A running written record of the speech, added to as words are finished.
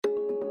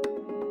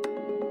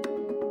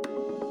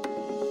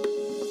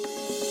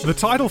The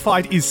title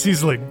fight is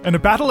sizzling, and a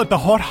battle at the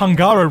hot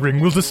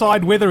Hungaroring will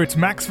decide whether it's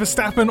Max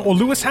Verstappen or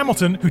Lewis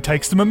Hamilton who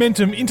takes the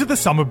momentum into the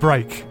summer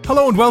break.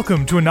 Hello and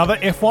welcome to another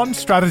F1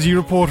 Strategy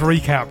Report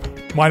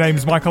recap. My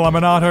name's Michael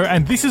Amonato,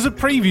 and this is a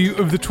preview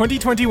of the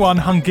 2021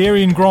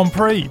 Hungarian Grand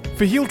Prix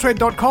for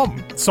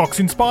heeltread.com. Socks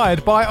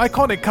inspired by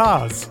iconic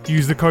cars.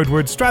 Use the code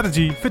word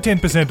strategy for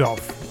 10%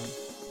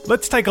 off.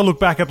 Let's take a look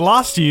back at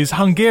last year's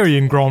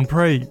Hungarian Grand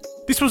Prix.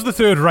 This was the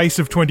third race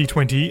of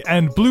 2020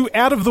 and blew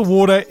out of the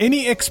water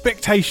any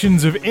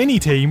expectations of any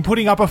team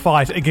putting up a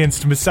fight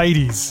against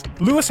Mercedes.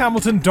 Lewis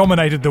Hamilton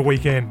dominated the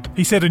weekend.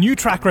 He set a new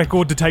track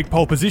record to take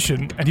pole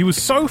position, and he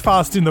was so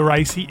fast in the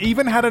race he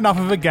even had enough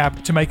of a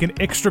gap to make an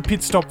extra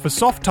pit stop for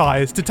soft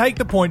tyres to take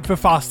the point for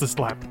fastest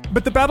lap.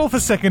 But the battle for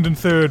second and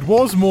third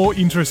was more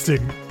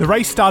interesting. The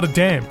race started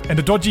damp, and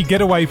a dodgy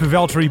getaway for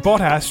Valtteri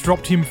Bottas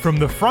dropped him from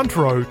the front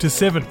row to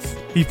 7th.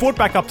 He fought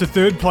back up to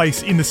third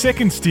place in the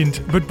second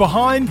stint, but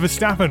behind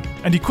Verstappen,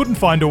 and he couldn't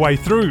find a way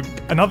through.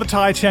 Another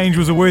tyre change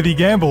was a worthy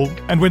gamble,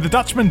 and when the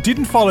Dutchman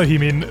didn't follow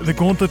him in, the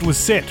gauntlet was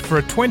set for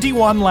a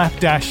 21-lap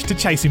dash to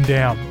chase him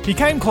down. He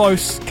came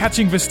close,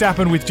 catching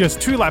Verstappen with just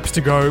 2 laps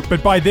to go,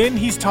 but by then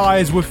his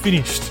tyres were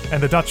finished,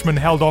 and the Dutchman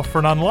held off for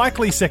an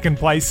unlikely second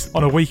place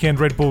on a weekend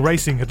Red Bull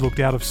Racing had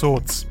looked out of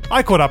sorts.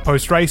 I caught up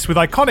post-race with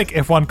iconic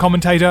F1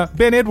 commentator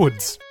Ben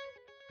Edwards.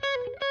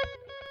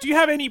 Do you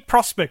have any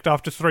prospect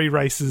after 3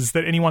 races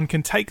that anyone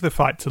can take the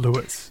fight to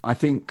Lewis? I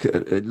think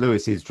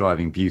Lewis is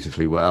driving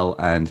beautifully well,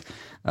 and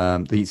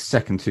these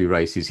second 2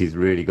 races he's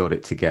really got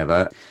it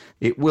together.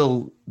 It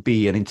will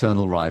be an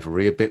internal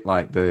rivalry, a bit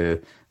like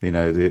the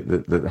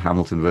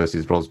Hamilton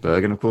versus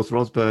Rosberg, and of course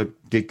Rosberg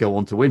did go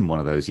on to win one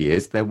of those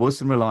years. There was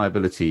some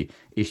reliability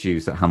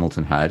issues that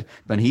Hamilton had,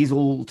 and he's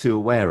all too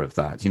aware of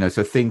that.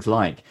 So things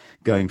like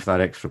going for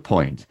that extra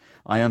point.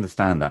 I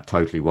understand that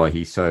totally, why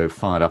he's so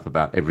fired up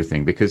about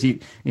everything, because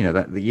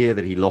that the year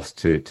that he lost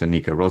to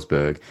Nico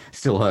Rosberg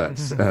still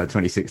hurts,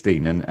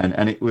 2016,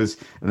 and it was,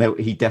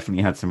 he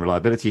definitely had some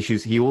reliability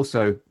issues. He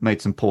also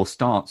made some poor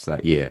starts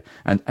that year,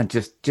 and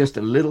just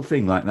a little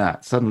thing like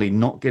that, suddenly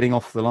not getting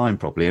off the line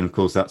properly, and of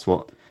course that's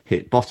what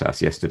hit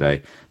Bottas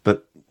yesterday.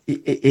 But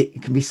it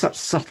can be such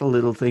subtle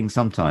little things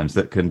sometimes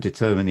that can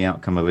determine the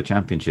outcome of a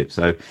championship.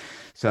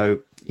 So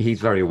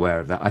he's very aware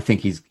of that. I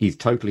think he's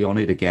totally on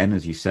it again,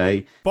 as you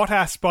say.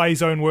 Bottas, by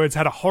his own words,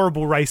 had a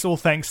horrible race, all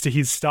thanks to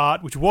his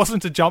start, which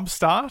wasn't a jump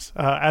start,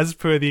 as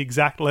per the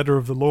exact letter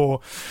of the law.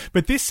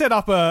 But this set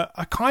up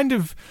a kind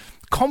of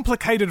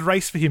complicated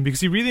race for him, because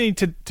he really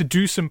needed to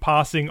do some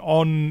passing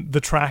on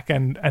the track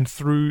and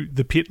through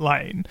the pit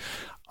lane.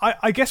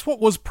 I guess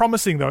what was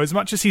promising, though, as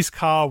much as his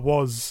car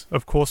was,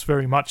 of course,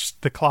 very much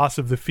the class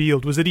of the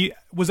field, was that he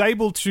was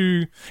able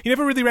to... He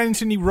never really ran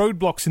into any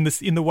roadblocks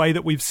in the way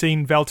that we've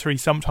seen Valtteri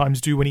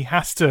sometimes do when he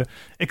has to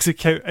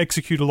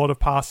execute a lot of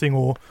passing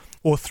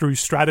or through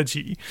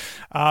strategy.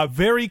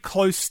 Very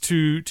close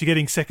to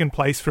getting second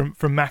place from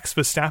Max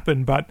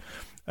Verstappen, but...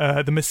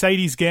 the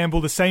Mercedes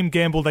gamble, the same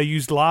gamble they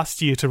used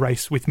last year to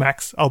race with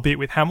Max, albeit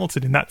with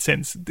Hamilton in that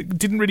sense,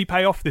 didn't really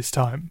pay off this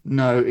time.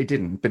 No, it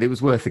didn't, but it was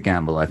worth a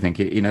gamble, I think.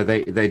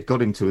 They'd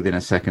got him to within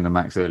a second of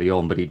Max early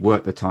on, but he'd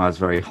worked the tyres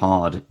very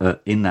hard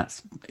in that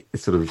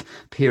sort of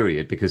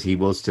period, because he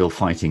was still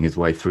fighting his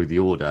way through the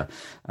order.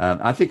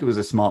 I think it was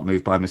a smart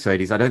move by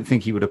Mercedes. I don't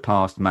think he would have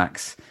passed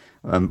Max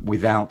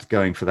without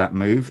going for that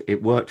move.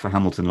 It worked for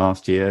Hamilton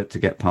last year to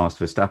get past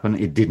Verstappen.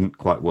 It didn't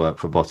quite work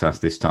for Bottas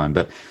this time,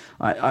 but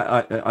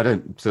I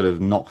don't sort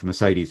of knock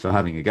Mercedes for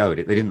having a go at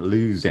it. They didn't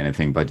lose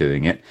anything by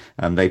doing it,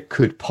 and they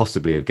could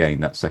possibly have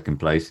gained that second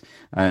place.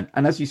 And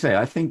as you say,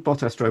 I think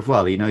Bottas drove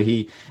well.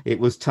 It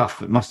was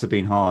tough. It must have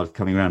been hard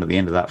coming around at the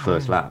end of that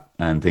first lap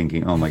and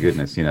thinking, oh my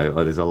goodness,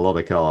 there's a lot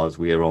of cars.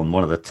 We are on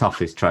one of the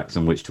toughest tracks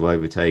on which to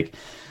overtake,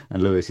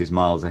 and Lewis is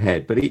miles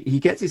ahead. But he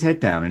gets his head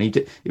down, and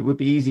it would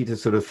be easy to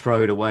sort of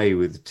throw it away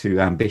with too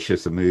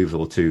ambitious a move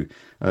or too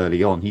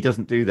early on. He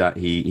doesn't do that.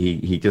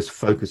 He just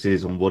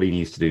focuses on what he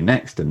needs to do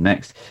next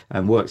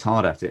and works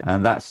hard at it.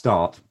 And that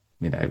start,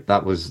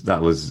 that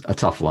was a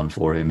tough one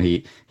for him.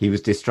 He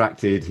was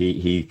distracted.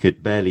 He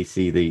could barely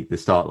see the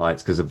start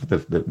lights because of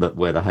the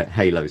where the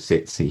halo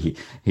sits. He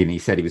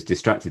said he was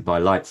distracted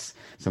by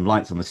some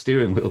lights on the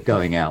steering wheel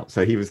going out.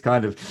 So he was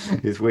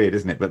it's weird,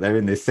 isn't it? But they're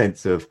in this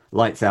sense of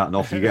lights out and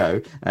off you go.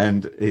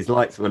 And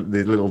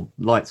the little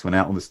lights went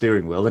out on the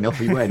steering wheel, and off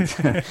he went.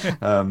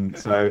 And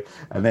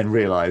then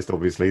realised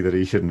obviously that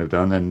he shouldn't have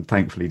done, and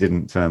thankfully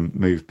didn't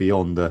move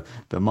beyond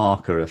the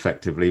marker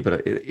effectively.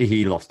 But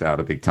he lost out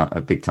a big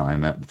time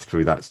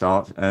through that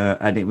start,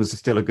 and it was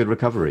still a good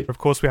recovery. Of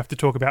course, we have to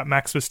talk about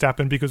Max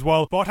Verstappen, because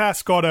while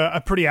Bottas got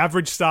a pretty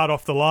average start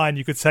off the line,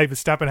 you could say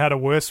Verstappen had a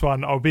worse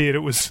one, albeit it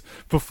was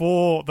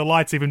before the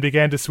lights even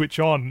began to switch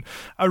on.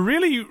 A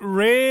really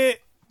rare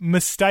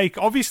mistake,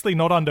 obviously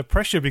not under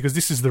pressure, because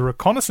this is the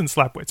reconnaissance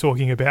lap we're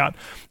talking about,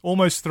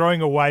 almost throwing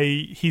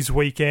away his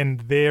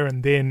weekend there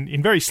and then,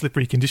 in very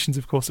slippery conditions,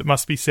 of course, it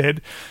must be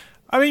said.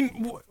 I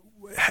mean,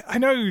 I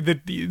know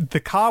that the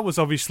car was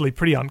obviously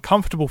pretty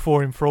uncomfortable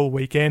for him for all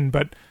weekend,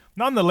 but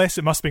nonetheless,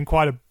 it must have been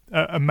quite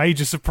a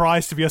major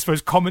surprise to be, I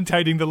suppose,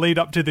 commentating the lead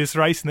up to this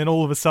race, and then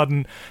all of a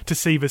sudden to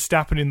see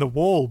Verstappen in the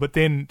wall, but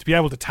then to be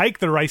able to take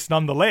the race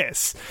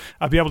nonetheless,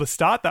 be able to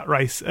start that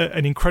race,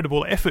 an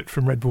incredible effort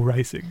from Red Bull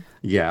Racing.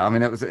 Yeah, I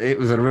mean, it was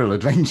a real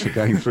adventure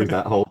going through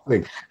that whole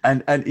thing.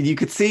 And you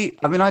could see,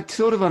 I mean, I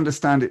sort of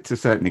understand it to a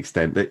certain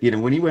extent that,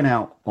 when you went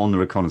out on the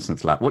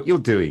reconnaissance lap, what you're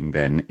doing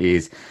then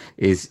is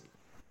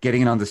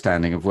getting an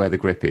understanding of where the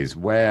grip is,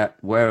 where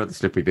are the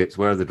slippery bits,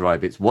 where are the dry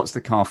bits, what's the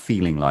car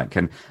feeling like,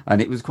 and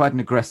it was quite an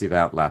aggressive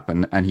outlap,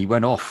 and he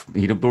went off.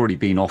 He'd already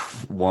been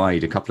off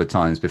wide a couple of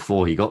times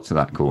before he got to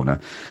that corner,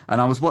 and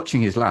I was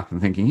watching his lap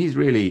and thinking, he's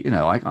really,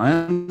 I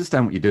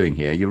understand what you're doing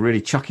here. You're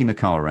really chucking the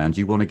car around.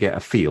 You want to get a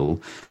feel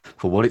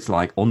for what it's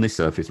like on this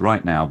surface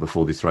right now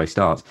before this race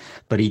starts,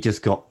 but he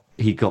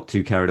got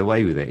too carried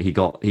away with it.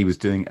 He was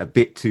doing a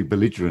bit too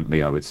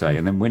belligerently, I would say,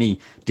 and then when he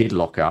did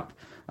lock up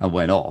and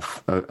went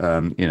off,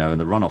 and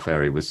the runoff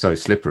area was so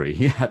slippery,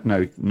 he had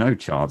no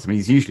chance. I mean,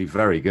 he's usually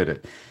very good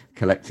at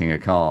collecting a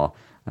car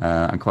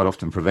and quite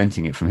often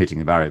preventing it from hitting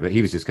the barrier, but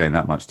he was just going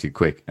that much too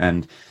quick.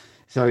 And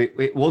so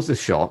it was a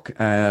shock,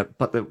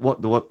 but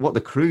what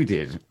the crew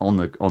did on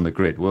the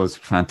grid was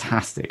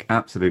fantastic,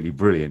 absolutely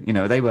brilliant.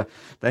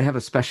 They have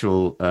a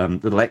special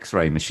little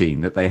X-ray machine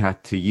that they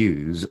had to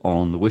use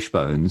on the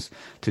wishbones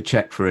to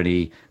check for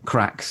any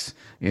cracks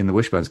in the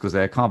wishbones, because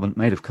they're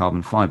made of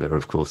carbon fibre,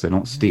 of course, they're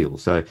not steel.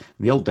 So in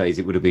the old days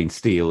it would have been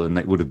steel and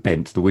it would have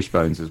bent the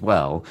wishbones as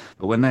well.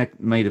 But when they're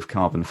made of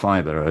carbon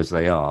fibre, as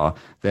they are,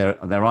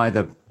 they're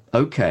either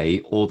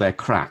okay, or they're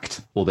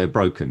cracked, or they're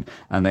broken,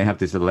 and they have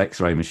this little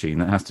X-ray machine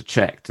that has to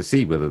check to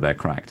see whether they're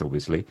cracked,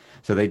 obviously.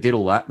 So they did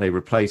all that. They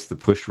replaced the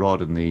push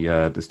rod and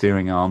the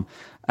steering arm,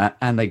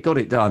 and they got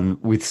it done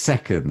with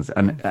seconds,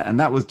 and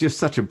that was just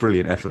such a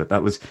brilliant effort.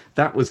 That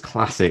was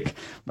classic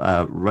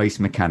race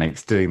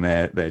mechanics doing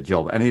their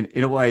job, and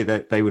in a way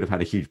that they would have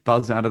had a huge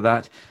buzz out of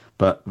that.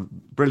 But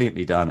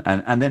brilliantly done.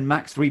 And then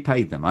Max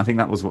repaid them. I think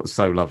that was what's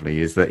so lovely,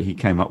 is that he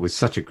came up with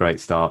such a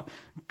great start,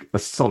 a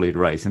solid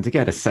race. And to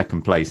get a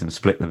second place and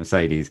split the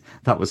Mercedes,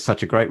 that was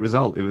such a great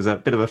result. It was a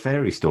bit of a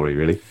fairy story,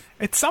 really.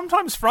 It's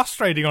sometimes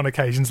frustrating on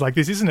occasions like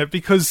this, isn't it?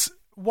 Because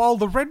while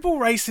the Red Bull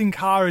Racing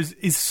car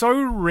is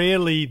so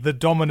rarely the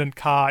dominant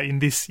car in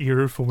this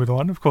era of Formula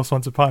One, of course,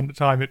 once upon a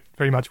time it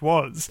very much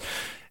was,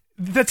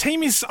 the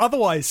team is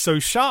otherwise so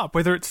sharp,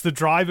 whether it's the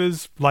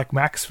drivers, like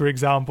Max, for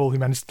example, who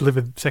managed to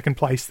deliver second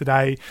place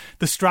today.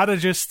 The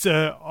strategists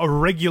are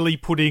regularly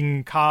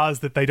putting cars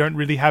that they don't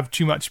really have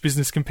too much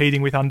business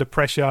competing with under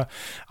pressure.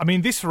 I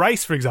mean, this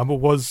race, for example,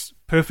 was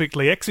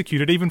perfectly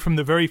executed, even from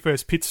the very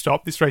first pit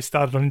stop. This race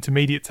started on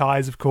intermediate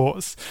tyres, of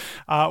course.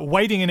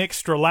 Waiting an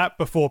extra lap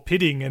before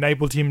pitting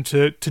enabled him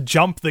to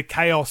jump the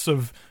chaos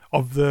of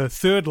the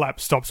third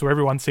lap stops where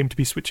everyone seemed to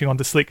be switching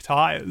onto slick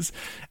tyres,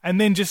 and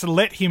then just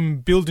let him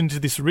build into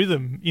this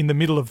rhythm in the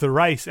middle of the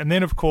race. And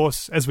then, of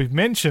course, as we've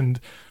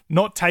mentioned,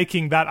 not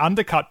taking that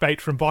undercut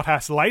bait from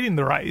Bottas late in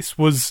the race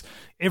was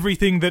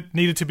everything that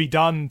needed to be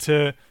done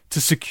to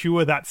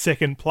secure that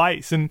second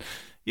place. And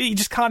yeah, you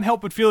just can't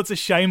help but feel it's a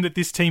shame that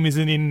this team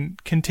isn't in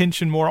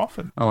contention more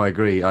often. Oh, I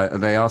agree.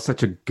 They are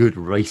such a good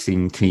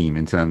racing team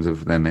in terms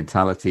of their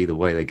mentality, the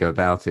way they go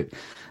about it.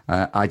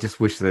 I just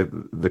wish that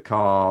the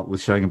car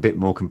was showing a bit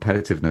more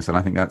competitiveness, and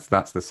I think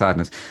that's the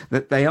sadness.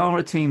 That they are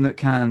a team that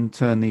can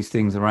turn these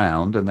things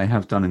around, and they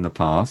have done in the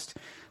past.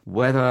 You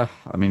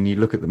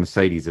look at the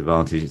Mercedes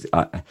advantages,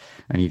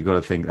 and you've got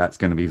to think that's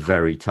going to be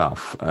very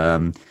tough.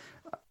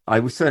 I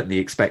would certainly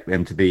expect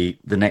them to be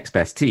the next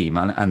best team,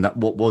 and that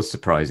what was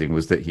surprising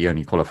was that he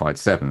only qualified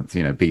seventh,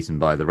 beaten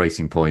by the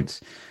Racing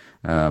Points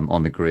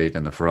on the grid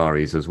and the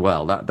Ferraris as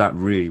well. That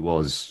really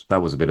was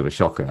a bit of a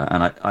shocker,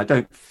 and I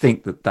don't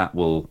think that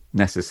will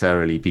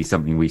necessarily be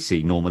something we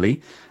see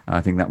normally.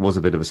 I think that was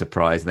a bit of a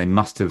surprise. They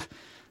must have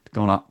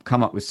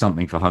come up with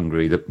something for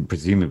Hungary that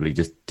presumably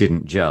just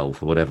didn't gel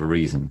for whatever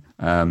reason,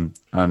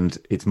 and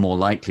it's more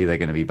likely they're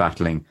going to be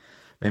battling.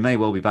 They may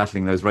well be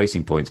battling those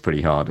Racing Points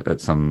pretty hard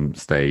at some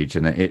stage,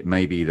 and it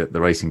may be that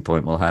the Racing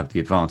Point will have the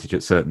advantage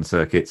at certain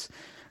circuits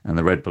and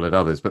the Red Bull at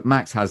others. But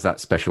Max has that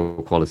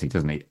special quality,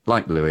 doesn't he?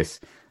 Like Lewis,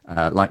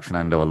 like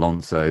Fernando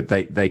Alonso,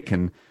 they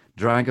can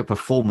drag a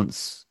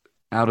performance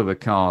out of a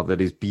car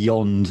that is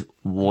beyond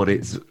what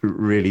it's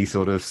really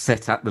sort of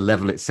set at, the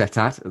level it's set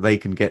at. They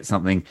can get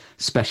something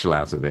special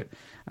out of it.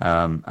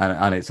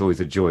 And it's always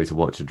a joy to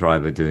watch a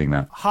driver doing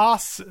that.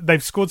 Haas,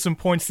 they've scored some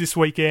points this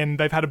weekend.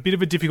 They've had a bit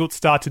of a difficult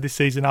start to this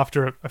season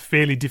after a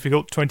fairly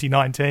difficult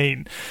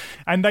 2019.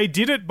 And they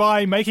did it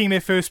by making their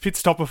first pit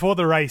stop before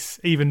the race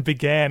even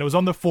began. It was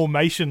on the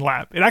formation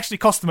lap. It actually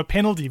cost them a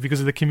penalty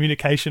because of the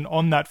communication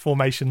on that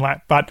formation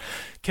lap, but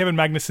Kevin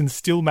Magnussen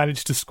still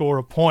managed to score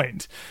a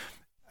point.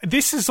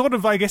 This is sort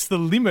of, I guess, the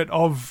limit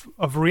of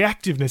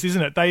reactiveness,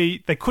 isn't it?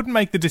 They couldn't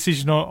make the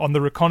decision on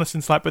the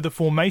reconnaissance lap, but the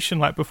formation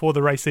lap before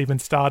the race even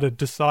started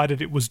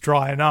decided it was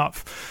dry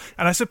enough.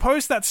 And I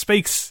suppose that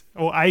speaks,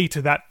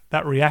 to that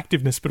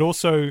reactiveness, but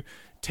also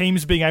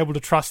teams being able to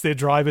trust their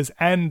drivers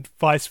and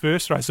vice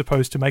versa, I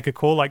suppose, to make a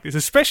call like this,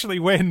 especially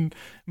when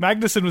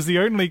Magnussen was the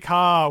only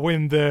car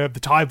when the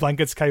tyre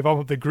blankets came off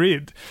of the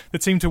grid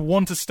that seemed to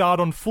want to start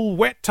on full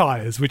wet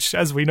tyres, which,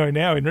 as we know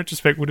now, in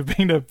retrospect, would have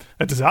been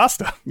a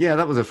disaster. Yeah,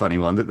 that was a funny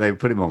one, that they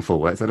put him on full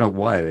wets. I don't know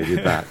why they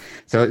did that.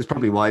 So it's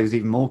probably why he was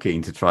even more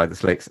keen to try the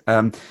slicks.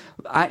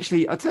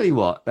 Actually, I'll tell you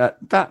what,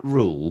 that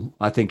rule,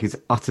 I think, is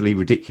utterly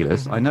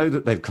ridiculous. I know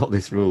that they've got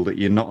this rule that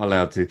you're not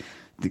allowed to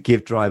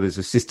give drivers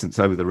assistance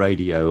over the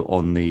radio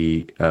on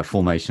the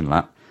formation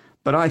lap.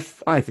 But I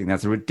think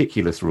that's a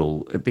ridiculous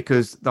rule,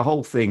 because the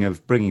whole thing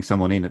of bringing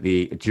someone in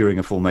during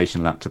a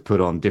formation lap to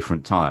put on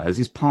different tyres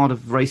is part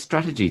of race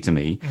strategy to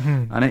me.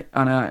 And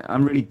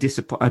I'm really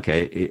disappointed.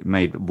 Okay, it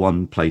made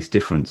one place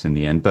difference in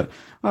the end, but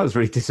I was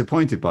really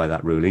disappointed by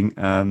that ruling.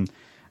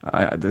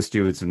 The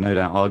stewards have no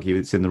doubt argue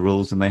it's in the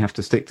rules and they have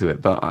to stick to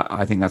it. But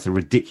I think that's a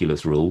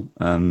ridiculous rule.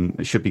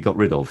 It should be got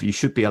rid of. You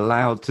should be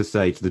allowed to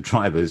say to the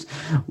drivers,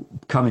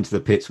 come into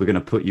the pits, we're going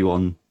to put you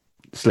on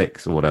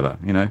slicks or whatever,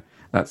 you know.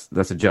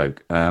 That's a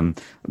joke.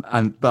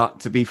 But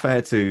to be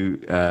fair to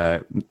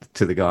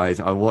the guys,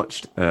 I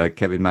watched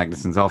Kevin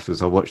Magnussen's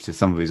afterwards. I watched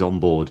some of his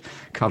onboard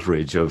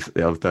coverage of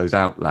those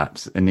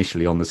outlaps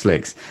initially on the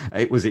slicks.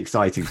 It was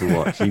exciting to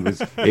watch.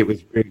 It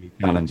was really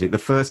challenging. The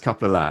first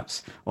couple of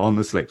laps on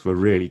the slicks were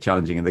really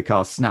challenging, and the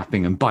car's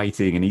snapping and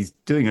biting, and he's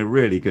doing a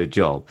really good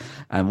job.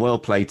 And well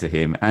played to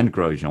him and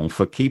Grosjean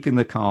for keeping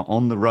the car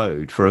on the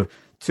road for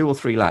 2 or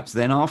 3 laps.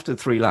 Then after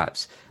 3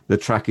 laps, the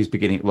track is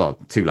beginning,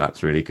 2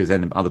 laps really, because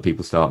then other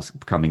people start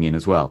coming in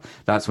as well.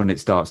 That's when it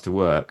starts to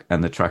work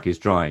and the track is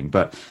drying.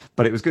 But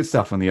it was good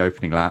stuff on the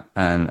opening lap,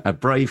 and a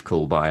brave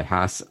call by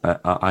Haas.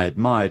 I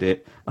admired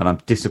it, and I'm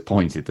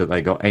disappointed that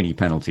they got any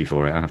penalty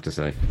for it, I have to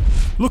say.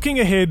 Looking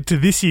ahead to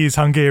this year's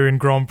Hungarian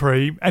Grand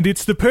Prix, and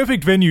it's the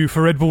perfect venue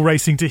for Red Bull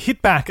Racing to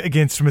hit back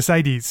against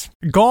Mercedes.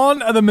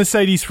 Gone are the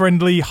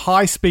Mercedes-friendly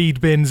high-speed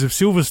bends of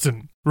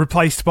Silverstone,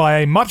 replaced by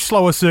a much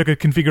slower circuit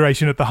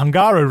configuration at the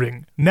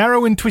Hungaroring,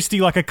 narrow and twisty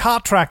like a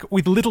kart track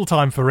with little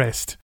time for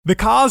rest. The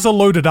cars are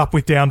loaded up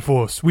with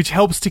downforce, which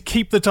helps to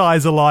keep the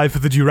tyres alive for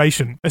the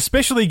duration,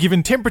 especially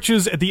given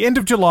temperatures at the end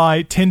of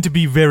July tend to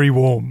be very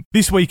warm.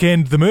 This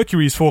weekend, the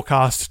mercury is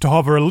forecast to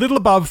hover a little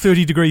above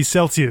 30 degrees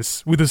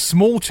Celsius, with a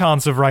small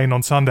chance of rain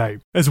on Sunday.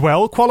 As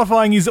well,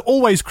 qualifying is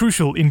always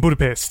crucial in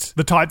Budapest,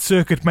 the tight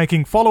circuit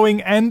making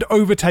following and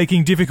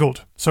overtaking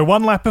difficult, so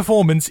one-lap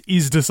performance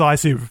is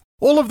decisive.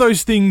 All of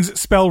those things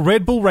spell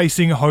Red Bull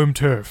Racing home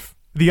turf.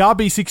 The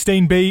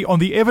RB16B on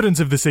the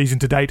evidence of the season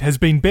to date has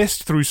been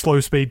best through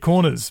slow-speed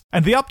corners,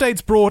 and the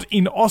updates brought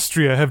in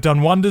Austria have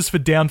done wonders for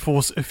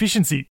downforce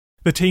efficiency.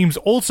 The team's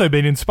also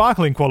been in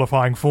sparkling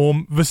qualifying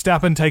form,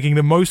 Verstappen taking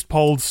the most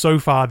poles so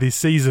far this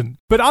season.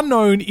 But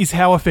unknown is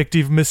how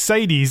effective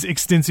Mercedes'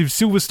 extensive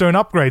Silverstone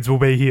upgrades will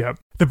be here.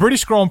 The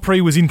British Grand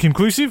Prix was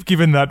inconclusive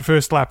given that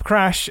first lap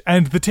crash,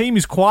 and the team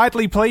is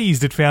quietly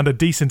pleased it found a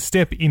decent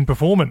step in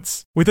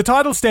performance. With the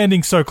title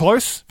standing so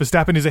close,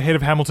 Verstappen is ahead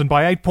of Hamilton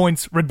by 8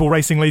 points, Red Bull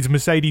Racing leads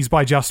Mercedes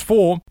by just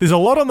 4, there's a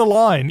lot on the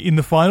line in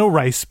the final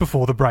race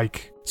before the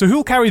break. So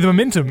who'll carry the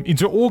momentum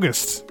into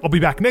August? I'll be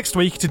back next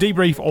week to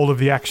debrief all of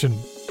the action.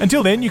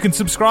 Until then, you can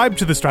subscribe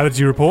to the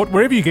Strategy Report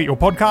wherever you get your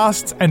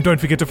podcasts, and don't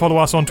forget to follow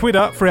us on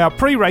Twitter for our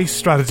pre-race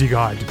strategy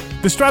guide.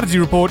 The Strategy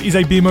Report is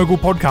a Beer Mogul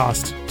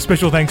podcast.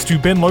 Special thanks to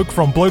Ben Loke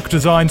from Bloke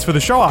Designs for the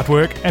show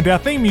artwork, and our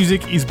theme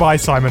music is by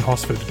Simon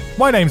Hosford.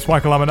 My name's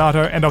Michael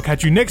Aminato, and I'll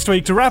catch you next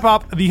week to wrap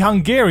up the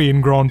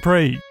Hungarian Grand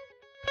Prix.